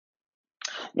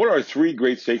What are three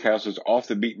great steakhouses off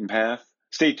the beaten path?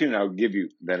 Stay tuned, I'll give you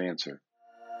that answer.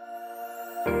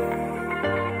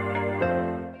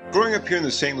 Growing up here in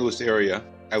the St. Louis area,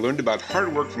 I learned about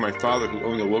hard work from my father who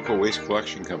owned a local waste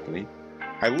collection company.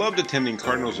 I loved attending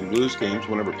Cardinals and Blues games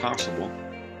whenever possible.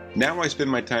 Now I spend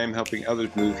my time helping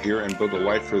others move here and build a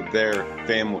life for their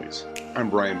families. I'm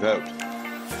Brian Vogt.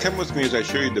 Come with me as I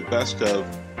show you the best of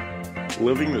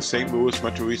living the St. Louis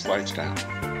Metro East lifestyle.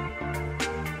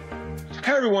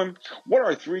 Hi everyone, what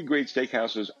are three great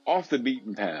steakhouses off the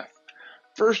beaten path?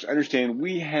 First, understand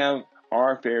we have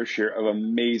our fair share of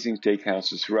amazing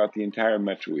steakhouses throughout the entire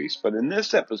Metro East, but in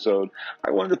this episode,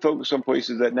 I wanted to focus on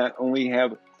places that not only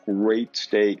have great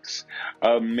steaks,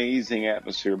 amazing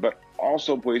atmosphere, but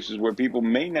also places where people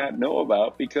may not know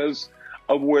about because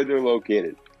of where they're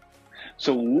located.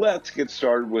 So let's get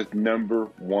started with number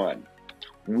one.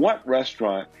 What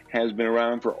restaurant has been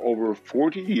around for over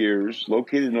 40 years,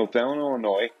 located in O'Fallon,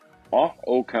 Illinois, off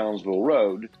Old Collinsville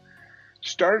Road,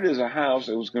 started as a house,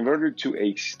 it was converted to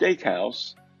a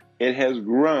steakhouse. It has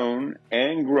grown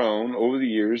and grown over the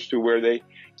years to where they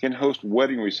can host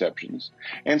wedding receptions.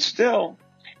 And still,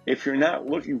 if you're not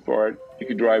looking for it, you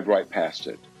can drive right past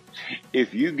it.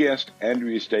 If you guessed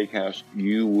Andrea's Steakhouse,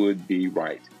 you would be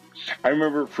right. I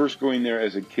remember first going there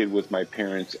as a kid with my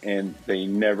parents, and they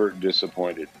never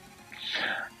disappointed.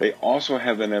 They also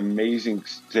have an amazing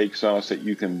steak sauce that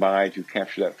you can buy to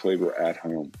capture that flavor at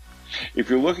home. If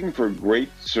you're looking for great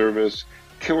service,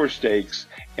 killer steaks,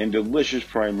 and delicious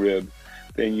prime rib,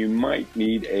 then you might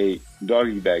need a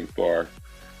doggy bag bar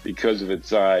because of its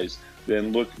size.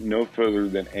 Then look no further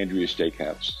than Andrea's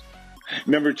Steakhouse.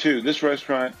 Number two, this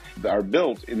restaurant are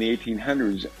built in the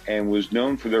 1800s and was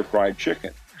known for their fried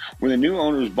chicken. When the new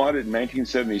owners bought it in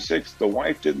 1976, the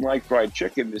wife didn't like fried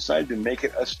chicken and decided to make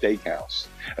it a steakhouse,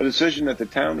 a decision that the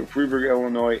town of Freeburg,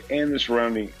 Illinois, and the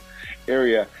surrounding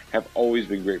area have always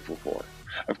been grateful for.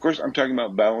 Of course, I'm talking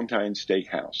about Ballantyne's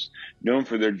Steakhouse, known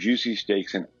for their juicy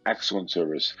steaks and excellent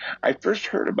service. I first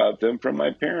heard about them from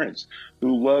my parents,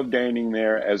 who loved dining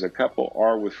there as a couple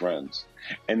or with friends,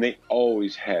 and they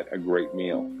always had a great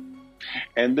meal.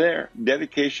 And their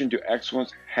dedication to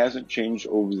excellence hasn't changed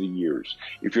over the years.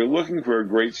 If you're looking for a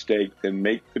great steak, then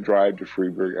make the drive to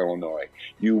Freeburg, Illinois.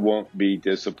 You won't be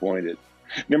disappointed.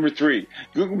 Number three,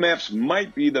 Google Maps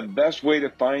might be the best way to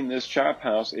find this chop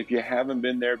house if you haven't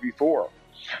been there before.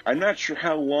 I'm not sure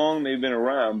how long they've been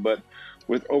around, but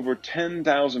with over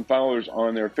 10,000 followers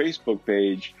on their Facebook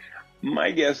page, my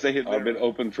guess they have been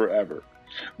open forever.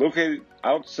 Located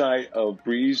outside of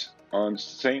Breeze on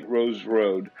St. Rose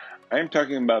Road, I'm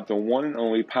talking about the one and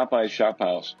only Popeye Shop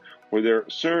House, where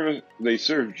they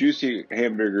serve juicy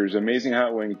hamburgers, amazing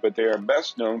hot wings, but they are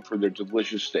best known for their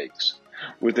delicious steaks.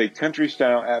 With a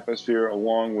country-style atmosphere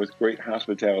along with great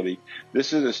hospitality,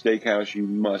 this is a steakhouse you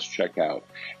must check out.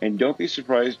 And don't be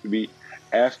surprised to be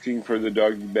asking for the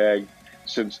doggy bag,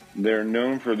 since they're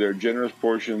known for their generous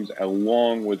portions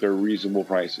along with their reasonable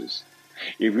prices.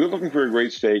 If you're looking for a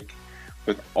great steak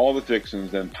with all the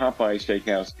fixings, then Popeye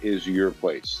Steakhouse is your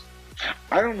place.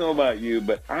 I don't know about you,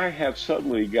 but I have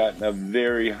suddenly gotten a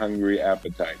very hungry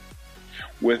appetite.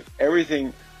 With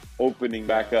everything opening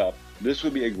back up, this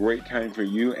would be a great time for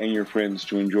you and your friends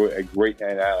to enjoy a great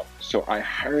night out. So I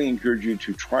highly encourage you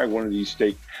to try one of these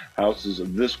steak houses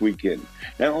this weekend.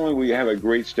 Not only will you have a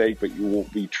great steak, but you will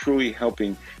be truly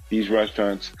helping these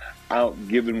restaurants out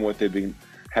given what they've been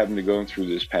having to go through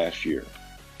this past year.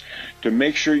 To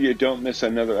make sure you don't miss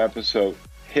another episode,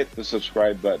 hit the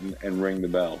subscribe button and ring the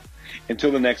bell.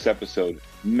 Until the next episode,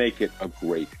 make it a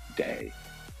great day.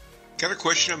 Got a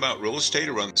question about real estate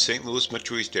around the St. Louis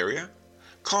Metro East area?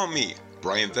 Call me,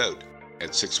 Brian Vogt,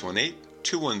 at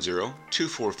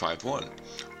 618-210-2451.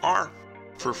 Or,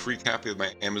 for a free copy of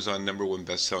my Amazon #1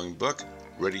 best-selling book,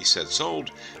 Ready, Set,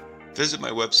 Sold, visit my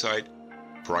website,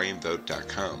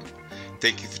 brianvogt.com.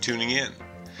 Thank you for tuning in.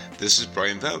 This is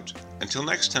Brian Vogt. Until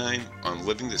next time on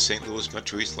Living the St. Louis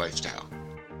Metro East Lifestyle.